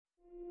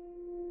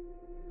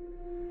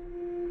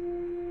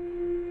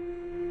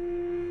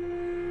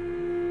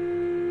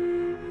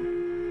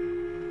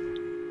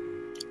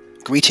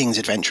Greetings,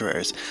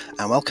 adventurers,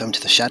 and welcome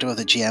to the Shadow of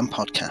the GM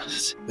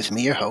podcast, with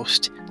me, your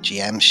host,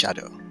 GM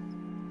Shadow.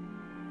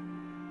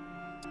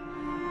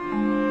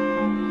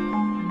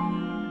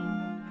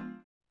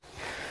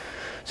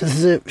 So this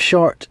is a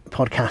short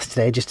podcast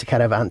today, just to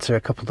kind of answer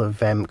a couple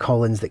of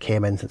call-ins that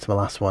came in since my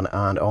last one,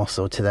 and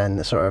also to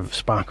then sort of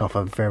spark off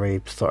a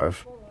very sort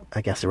of,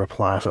 I guess, a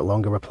reply, a sort of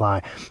longer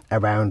reply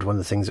around one of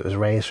the things that was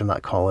raised from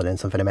that call-in and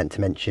something I meant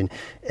to mention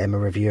in my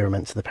review of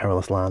Romance of the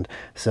Perilous Land.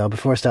 So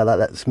before I start that,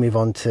 let's move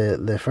on to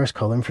the first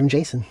call-in from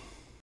Jason.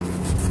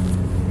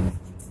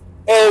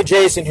 Hey,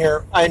 Jason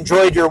here. I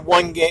enjoyed your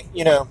one game,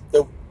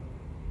 the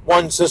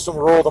one system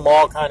rule them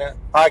all kind of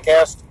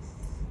podcast.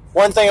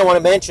 One thing I want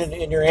to mention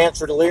in your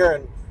answer to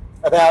Liren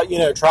about,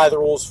 try the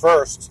rules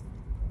first.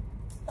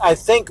 I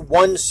think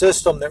one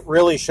system that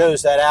really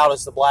shows that out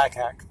is the Black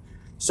Hack.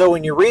 So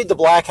when you read the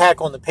Black Hack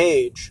on the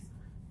page,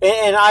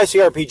 and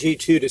ICRPG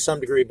too to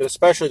some degree, but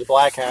especially the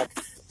Black Hack,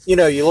 you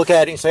look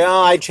at it and say,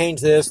 I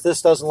changed this.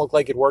 This doesn't look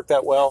like it worked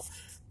that well.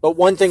 But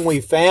one thing we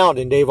found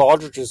in Dave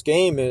Aldrich's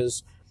game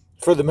is,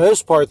 for the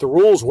most part, the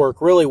rules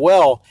work really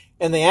well,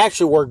 and they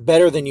actually work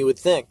better than you would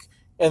think.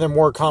 And they're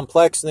more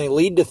complex, and they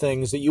lead to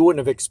things that you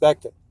wouldn't have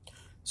expected.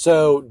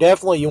 So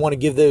definitely you want to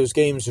give those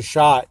games a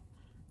shot,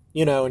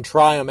 and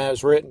try them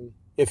as written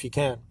if you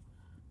can.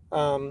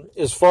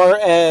 As far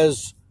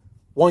as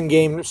one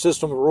game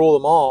system to rule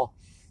them all,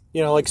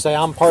 like say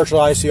I'm partial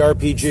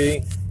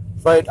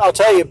ICRPG, but I'll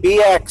tell you,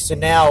 BX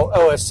and now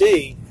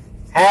OSE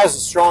has a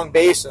strong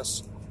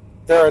basis.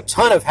 There are a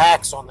ton of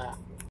hacks on that.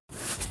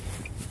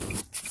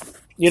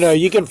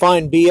 You can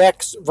find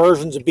BX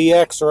versions of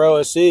BX or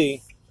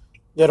OSE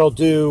that'll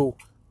do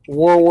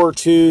World War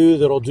II,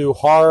 that'll do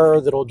horror,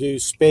 that'll do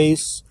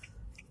space,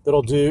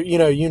 that'll do,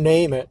 you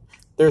name it.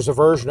 There's a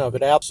version of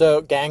it.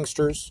 Also,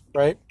 gangsters,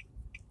 right?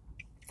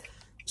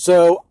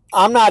 So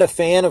I'm not a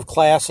fan of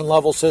class and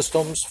level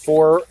systems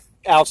for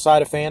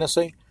outside of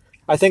fantasy.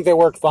 I think they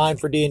work fine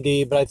for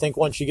D&D, but I think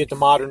once you get to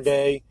modern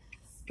day,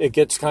 it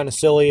gets kind of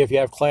silly if you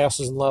have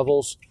classes and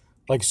levels,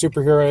 like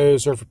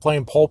superheroes, or if you're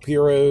playing pulp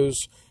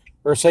heroes,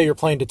 or say you're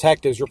playing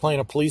detectives, you're playing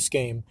a police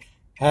game,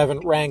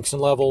 having ranks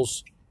and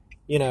levels,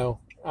 I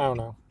don't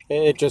know.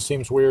 It just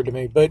seems weird to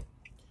me. But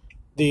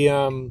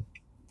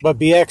but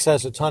BX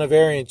has a ton of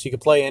variants. You can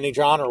play any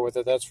genre with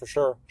it, that's for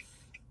sure.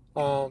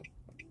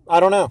 I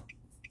don't know.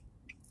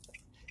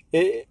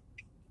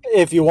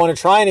 If you want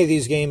to try any of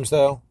these games,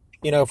 though,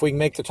 if we can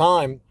make the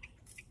time,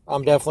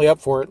 I'm definitely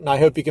up for it. And I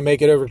hope you can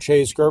make it over to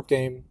Chay's GURP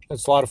game.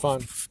 It's a lot of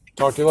fun.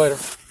 Talk to you later.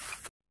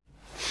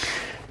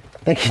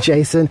 Thank you,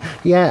 Jason.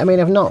 Yeah,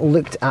 I've not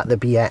looked at the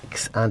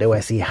BX and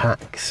OSE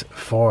hacks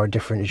for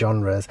different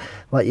genres.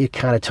 Like you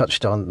kind of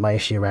touched on, my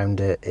issue around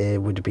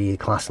it would be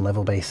class and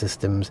level-based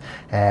systems.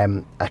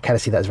 I kind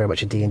of see that as very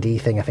much a D&D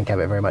thing. I think I have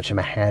it very much in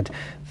my head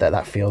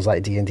that feels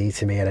like D&D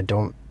to me, and I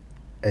don't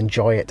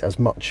enjoy it as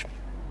much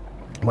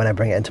when I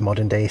bring it into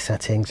modern day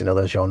settings and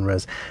other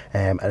genres.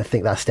 And I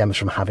think that stems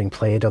from having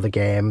played other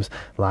games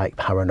like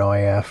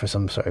Paranoia for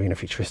some sort of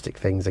futuristic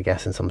things, I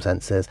guess, in some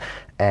senses,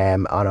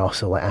 and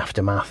also like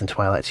Aftermath and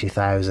Twilight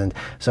 2000.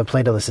 So I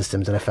played other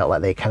systems and I felt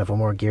like they kind of were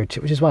more geared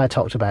to, which is why I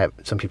talked about,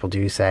 some people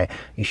do say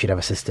you should have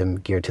a system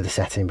geared to the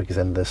setting, because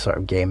then the sort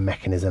of game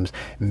mechanisms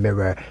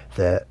mirror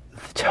the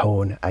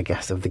tone, I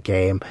guess, of the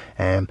game.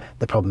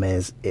 The problem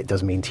is it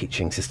does mean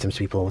teaching systems to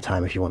people all the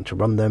time if you want to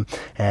run them.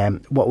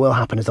 What will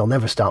happen is I'll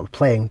never start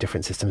playing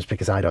different systems,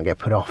 because I don't get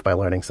put off by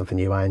learning something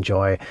new. I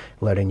enjoy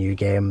learning new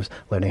games,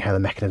 learning how the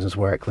mechanisms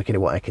work, looking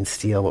at what I can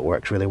steal, what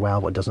works really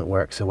well, what doesn't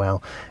work so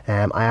well.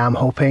 I am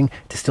hoping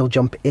to still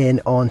jump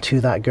in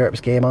onto that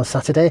GURPS game on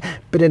Saturday,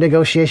 but in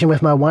negotiation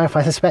with my wife,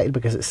 I suspect,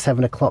 because it's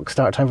 7 o'clock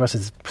start time for us.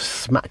 It's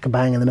smack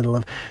bang in the middle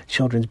of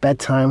children's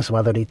bedtime, so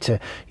either need to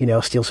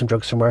steal some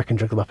drugs from work and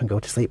drug them up and go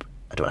to sleep.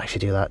 I don't actually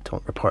do that,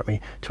 don't report me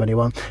to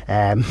anyone,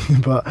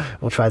 but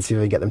we'll try and see if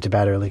we can get them to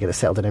bed early, get it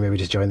settled in, and maybe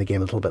just join the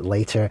game a little bit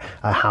later.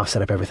 I have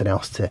set up everything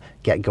else to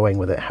get going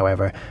with it,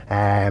 however.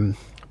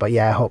 But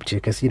yeah, I hope to,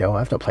 because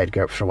I've not played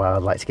GURPS for a while.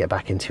 I'd like to get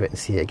back into it and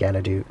see it again.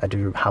 I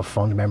do have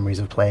fond memories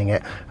of playing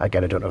it.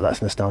 Again, I don't know if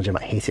that's nostalgia. I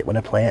might hate it when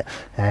I play it.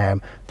 The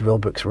rule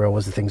books were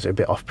always the things that are a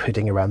bit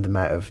off-putting around the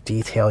amount of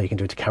detail you can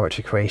do to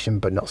character creation,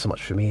 but not so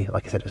much for me.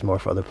 Like I said, it's more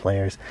for other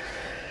players.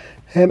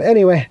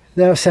 Anyway,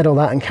 now I've said all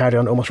that and carried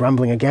on almost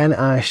rambling again,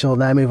 I shall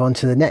now move on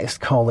to the next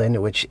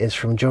call-in, which is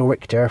from Joe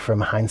Richter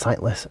from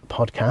Hindsightless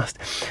podcast,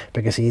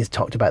 because he's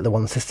talked about the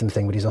one system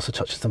thing, but he's also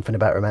touched something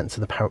about Romance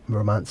of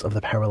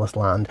the Perilous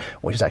Land,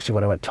 which is actually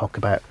what I want to talk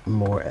about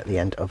more at the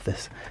end of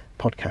this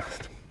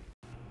podcast.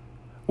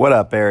 What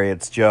up, Barry?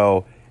 It's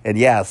Joe. And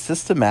yeah,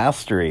 system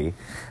mastery.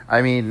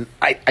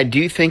 I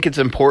do think it's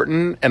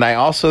important, and I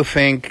also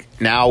think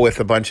now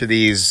with a bunch of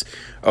these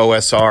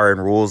OSR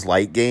and rules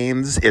light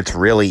games, it's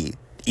really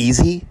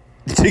easy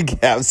to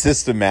have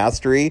system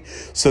mastery.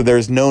 So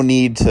there's no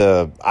need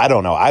to, I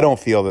don't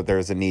feel that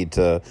there's a need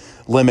to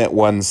limit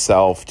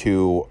oneself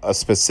to a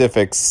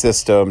specific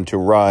system to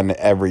run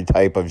every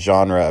type of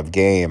genre of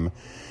game.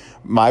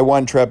 My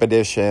one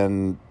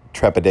trepidation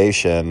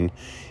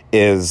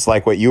is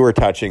like what you were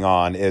touching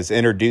on, is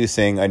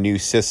introducing a new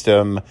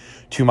system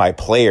to my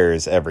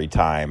players every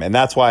time. And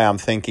that's why I'm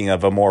thinking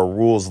of a more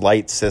rules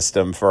light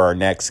system for our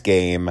next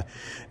game.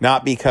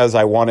 Not because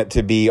I want it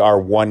to be our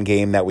one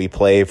game that we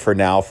play for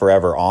now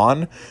forever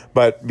on,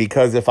 but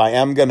because if I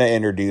am going to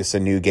introduce a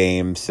new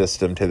game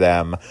system to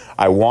them,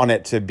 I want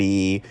it to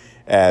be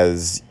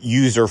as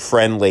user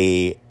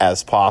friendly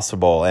as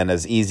possible and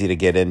as easy to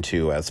get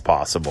into as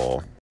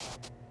possible.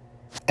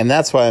 And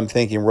that's why I'm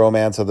thinking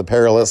Romance of the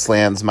Perilous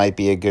Lands might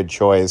be a good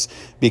choice,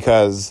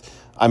 because,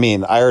 I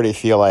mean, I already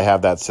feel I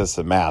have that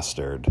system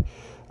mastered,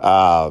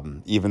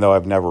 even though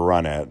I've never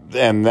run it.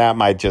 And that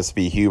might just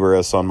be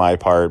hubris on my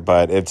part,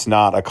 but it's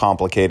not a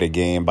complicated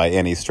game by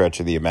any stretch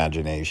of the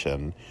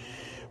imagination.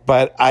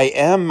 But I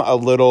am a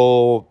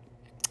little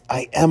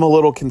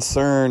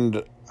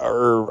concerned,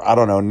 or I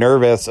don't know,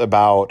 nervous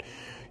about,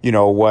 you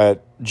know,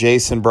 what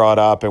Jason brought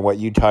up and what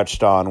you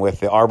touched on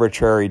with the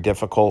arbitrary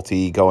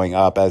difficulty going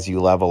up as you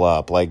level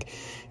up. Like,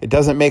 it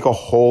doesn't make a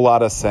whole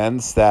lot of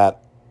sense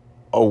that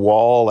a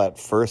wall at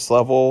first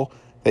level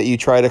that you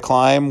try to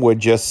climb would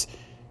just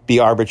be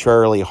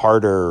arbitrarily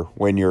harder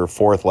when you're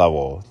fourth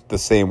level, the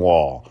same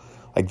wall.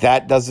 Like,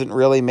 that doesn't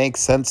really make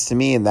sense to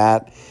me, and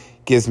that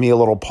gives me a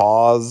little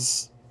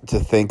pause to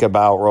think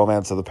about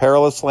Romance of the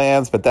Perilous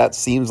Lands, but that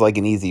seems like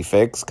an easy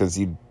fix because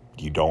you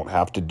don't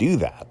have to do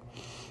that.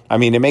 I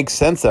mean, it makes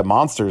sense that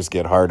monsters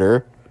get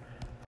harder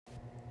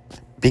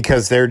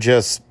because they're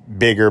just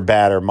bigger,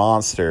 badder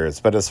monsters.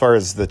 But as far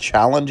as the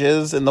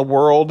challenges in the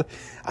world,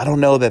 I don't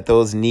know that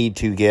those need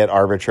to get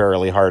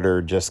arbitrarily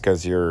harder just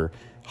because you're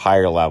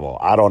higher level.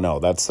 I don't know.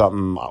 That's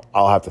something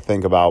I'll have to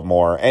think about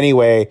more.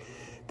 Anyway,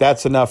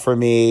 that's enough for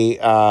me.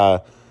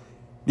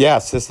 Yeah,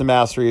 system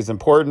mastery is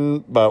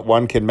important, but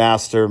one can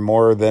master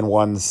more than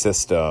one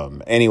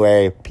system.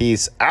 Anyway,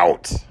 peace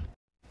out.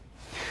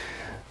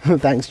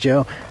 Thanks,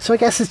 Joe. So I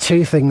guess there's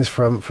two things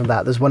from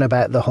that. There's one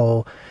about the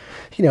whole,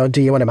 you know,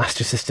 do you want to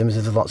master systems?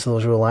 There's lots of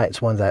those rule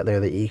lights ones out there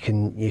that you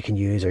can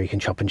use, or you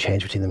can chop and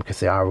change between them because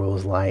they are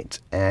rules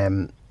light. I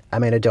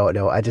mean, I don't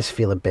know. I just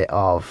feel a bit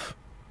of...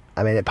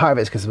 I mean, part of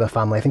it's because of my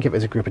family. I think if it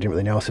was a group I didn't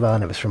really know so well,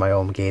 and it was from my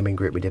own gaming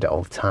group, we did it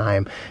all the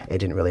time. It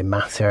didn't really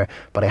matter.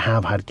 But I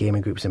have had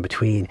gaming groups in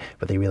between,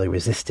 but they really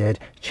resisted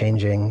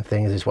changing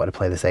things. They just wanted to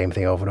play the same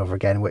thing over and over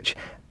again, which...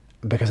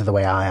 because of the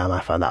way I am, I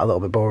found that a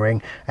little bit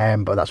boring,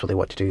 but that's what they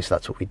want to do, so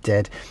that's what we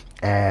did.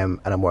 And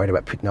I'm worried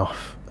about putting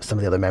off some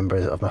of the other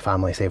members of my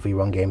family. Say if we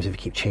run games, if we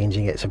keep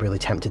changing it, so I'm really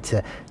tempted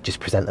to just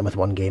present them with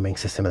one gaming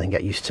system and then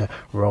get used to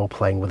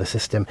role-playing with a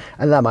system.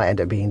 And that might end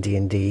up being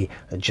D&D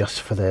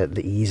just for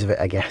the ease of it,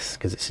 I guess,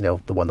 because it's, you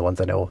know, the ones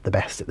I know the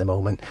best at the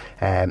moment.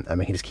 And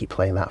we can just keep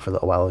playing that for a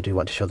little while. I do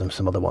want to show them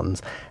some other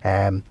ones.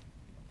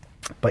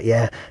 But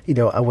yeah, you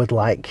know, I would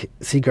like...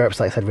 Sea GURPS,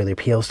 like I said, really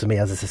appeals to me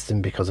as a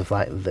system because of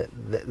like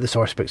the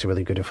source books are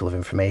really good and full of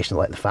information.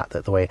 Like the fact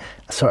that the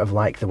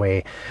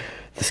way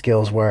the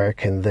skills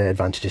work and the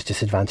advantages,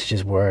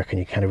 disadvantages work, and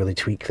you kind of really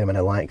tweak them. And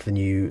I like the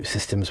new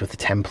systems with the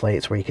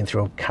templates where you can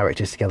throw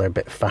characters together a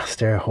bit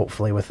faster,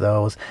 hopefully, with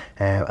those.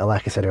 And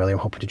like I said earlier,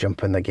 I'm hoping to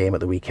jump in the game at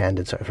the weekend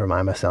and sort of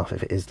remind myself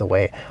if it is the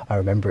way I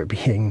remember it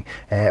being.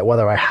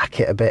 Whether I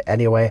hack it a bit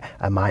anyway,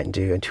 I might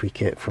do, and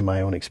tweak it from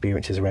my own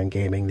experiences around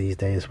gaming these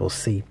days. We'll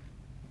see.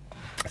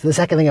 So the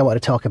second thing I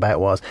want to talk about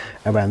was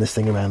around this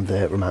thing around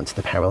the Romance of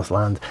the Perilous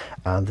Land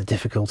and the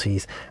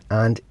difficulties.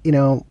 And, you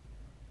know,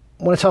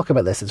 when I talk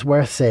about this, it's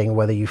worth saying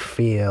whether you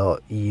feel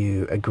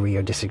you agree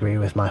or disagree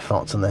with my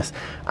thoughts on this.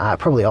 I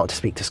probably ought to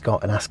speak to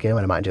Scott and ask him,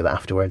 and I might do that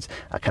afterwards.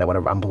 I kind of want to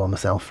ramble on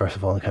myself first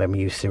of all and kind of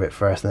muse through it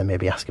first, and then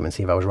maybe ask him and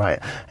see if I was right,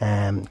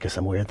 because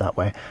I'm weird that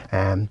way.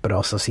 But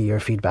also see your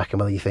feedback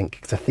and whether you think,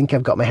 because I think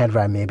I've got my head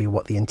around maybe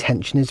what the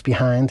intention is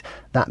behind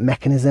that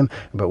mechanism,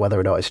 but whether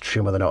or not it's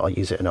true, whether or not I'll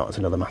use it or not is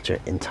another matter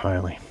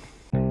entirely.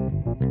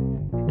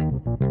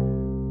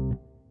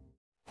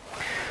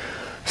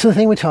 So the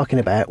thing we're talking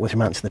about with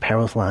Romance of the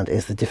Perilous Land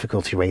is the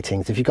difficulty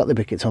ratings. If you've got the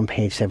book, it's on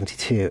page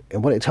 72.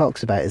 And what it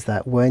talks about is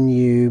that when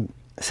you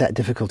set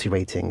difficulty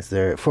ratings,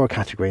 there are 4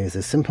 categories.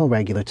 There's simple,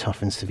 regular,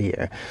 tough, and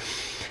severe.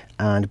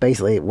 And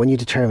basically, when you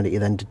determine it, you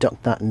then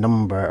deduct that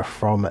number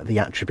from the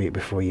attribute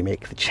before you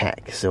make the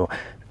check. So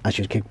as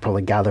you could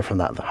probably gather from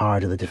that, the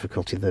harder the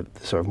difficulty, the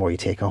sort of more you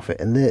take off it.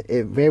 And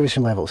it varies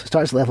from levels. So it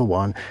starts at level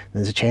 1, then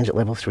there's a change at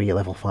level 3,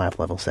 level 5,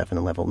 level 7,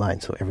 and level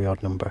 9. So every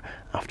odd number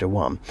after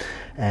 1.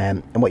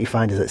 And what you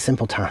find is that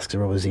simple tasks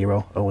are always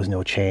 0, always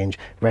no change.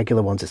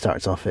 Regular ones, it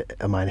starts off at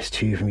a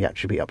 -2 from the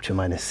attribute up to a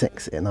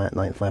 -6 at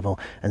 9th level.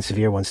 And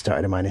severe ones start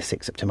at a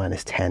 -6 up to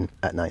 -10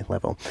 at 9th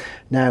level.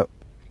 Now,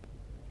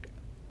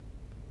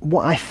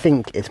 what I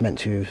think it's meant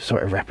to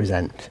sort of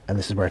represent, and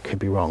this is where I could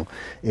be wrong,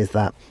 is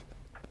that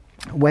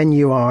when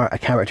you are a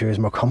character who is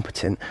more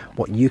competent,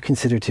 what you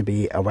consider to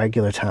be a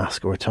regular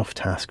task or a tough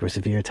task or a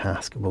severe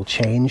task will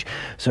change.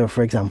 So,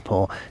 for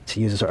example, to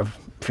use a sort of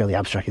fairly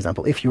abstract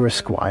example. If you're a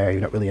squire,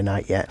 you're not really a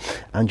knight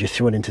yet, and you're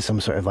thrown into some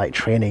sort of like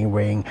training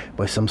ring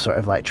with some sort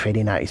of like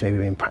training knight who's maybe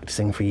been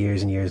practicing for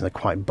years and years, and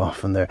they're quite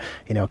buff and they're,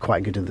 you know,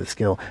 quite good at the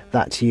skill,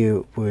 that to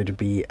you would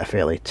be a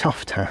fairly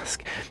tough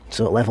task.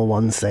 So at level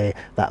 1, say,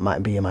 that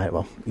might be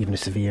even a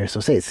severe. So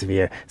say it's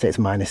severe, say it's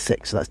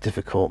 -6, so that's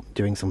difficult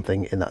doing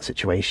something in that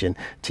situation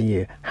to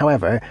you.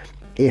 However,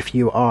 if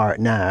you are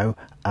now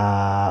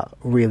a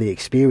really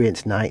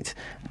experienced knight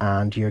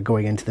and you're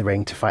going into the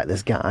ring to fight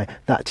this guy,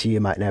 that to you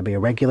might now be a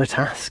regular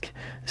task.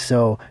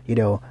 So, you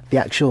know, the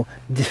actual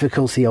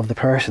difficulty of the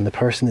person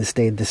has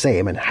stayed the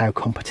same and how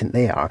competent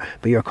they are,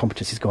 but your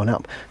competence has gone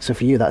up. So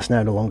for you, that's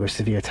now no longer a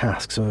severe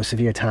task. So a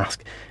severe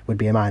task would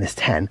be a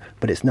 -10,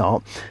 but it's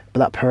not. But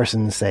that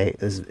person, say,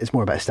 it's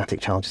more about static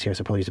challenges here,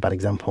 so probably use a bad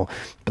example.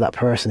 But that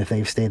person, if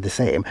they've stayed the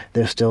same,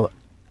 they're still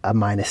a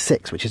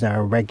 -6, which is now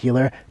a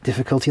regular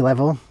difficulty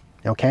level.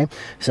 Okay,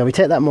 so we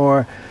take that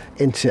more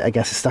into, I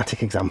guess, a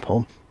static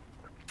example.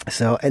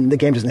 So, and the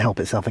game doesn't help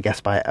itself, I guess,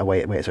 by a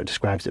way it sort of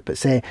describes it. But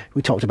say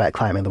we talked about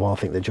climbing the wall, I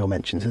think that Joe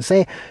mentioned. So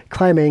say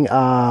climbing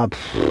a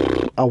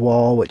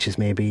wall, which is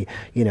maybe,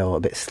 you know, a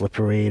bit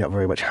slippery, not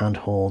very much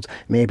handholds.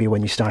 Maybe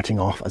when you're starting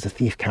off as a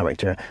thief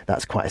character,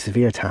 that's quite a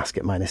severe task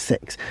at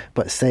 -6.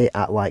 But say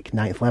at like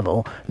 9th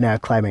level, now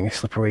climbing a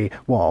slippery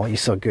wall, you're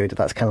so good,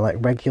 that's kind of like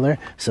regular.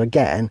 So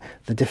again,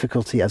 the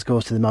difficulty as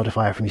goes to the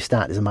modifier from your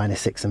stat is a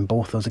 -6 in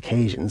both those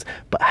occasions.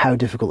 But how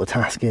difficult the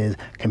task is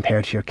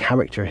compared to your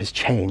character has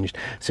changed.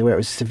 So where it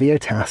was a severe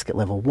task at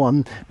level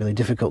 1, really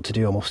difficult to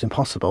do, almost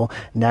impossible,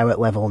 now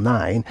at level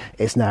 9,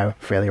 it's now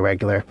fairly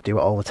regular, do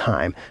it all the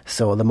time.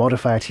 So the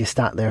modifier to your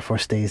stat therefore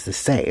stays the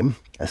same,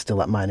 as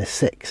still at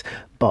 -6,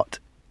 but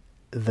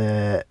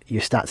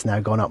your stat's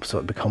now gone up, so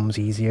it becomes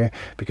easier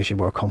because you're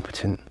more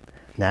competent.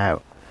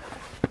 Now,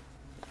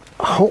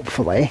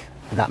 hopefully,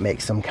 that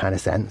makes some kind of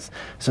sense.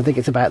 So I think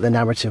it's about the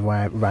narrative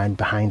around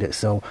behind it.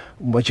 So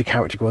as your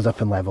character goes up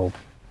in level,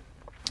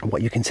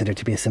 what you consider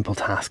to be a simple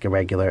task, a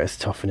regular, as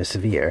tough and a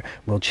severe,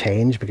 will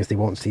change because they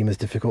won't seem as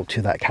difficult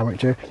to that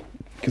character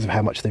because of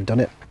how much they've done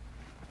it.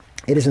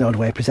 It is an odd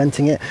way of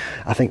presenting it.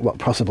 I think what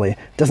possibly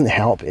doesn't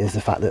help is the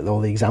fact that all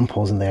the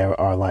examples in there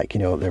are like, you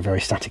know, they're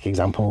very static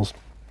examples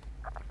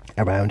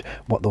around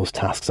what those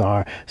tasks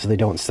are, so they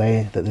don't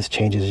say that this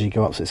changes as you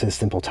go up. So it says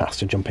simple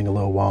tasks are jumping a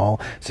low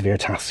wall, severe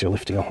tasks are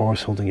lifting a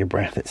horse, holding your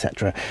breath,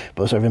 etc.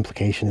 But the sort of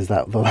implication is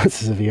that though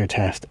that's a severe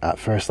test at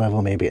 1st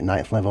level, maybe at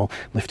 9th level,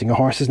 lifting a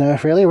horse is now a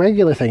fairly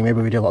regular thing.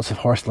 Maybe we do lots of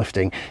horse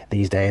lifting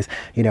these days,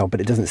 you know,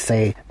 but it doesn't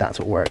say that's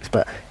what works.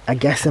 But I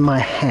guess in my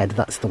head,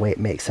 that's the way it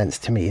makes sense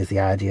to me, is the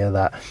idea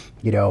that,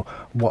 you know,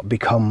 what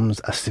becomes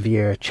a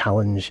severe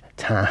challenge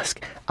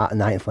task at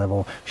 9th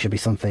level should be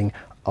something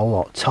a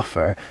lot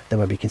tougher than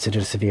would be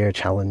considered a severe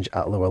challenge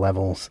at lower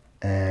levels.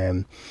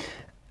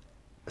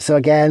 So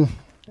again,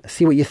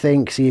 see what you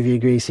think, see if you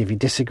agree, see if you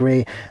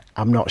disagree.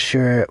 I'm not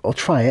sure. I'll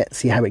try it,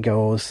 see how it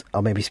goes.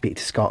 I'll maybe speak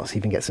to Scott, see if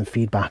he can get some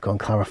feedback on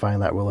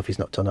clarifying that rule if he's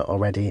not done it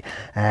already,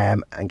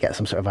 and get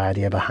some sort of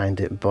idea behind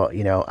it. But,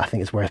 you know, I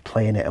think it's worth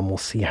playing it and we'll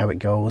see how it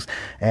goes.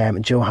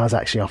 Joe has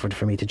actually offered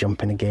for me to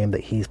jump in a game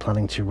that he's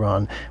planning to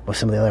run with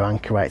some of the other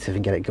anchorites. If we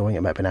can get it going,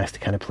 it might be nice to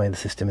kind of play the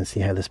system and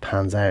see how this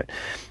pans out.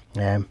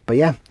 But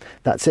yeah,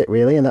 that's it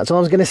really, and that's all I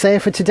was going to say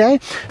for today.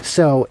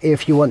 So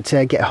if you want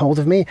to get a hold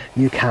of me,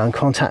 you can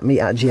contact me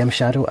at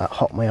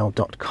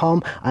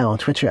gmshadow@hotmail.com. I'm on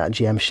Twitter at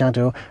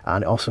gmshadow,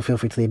 and also feel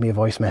free to leave me a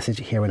voice message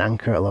here in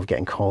Anchor. I love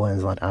getting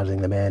call-ins and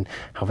adding them in,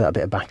 having that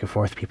bit of back and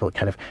forth people. It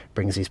kind of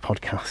brings these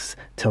podcasts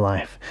to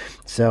life.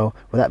 So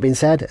with that being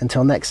said,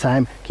 until next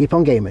time, keep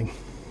on gaming.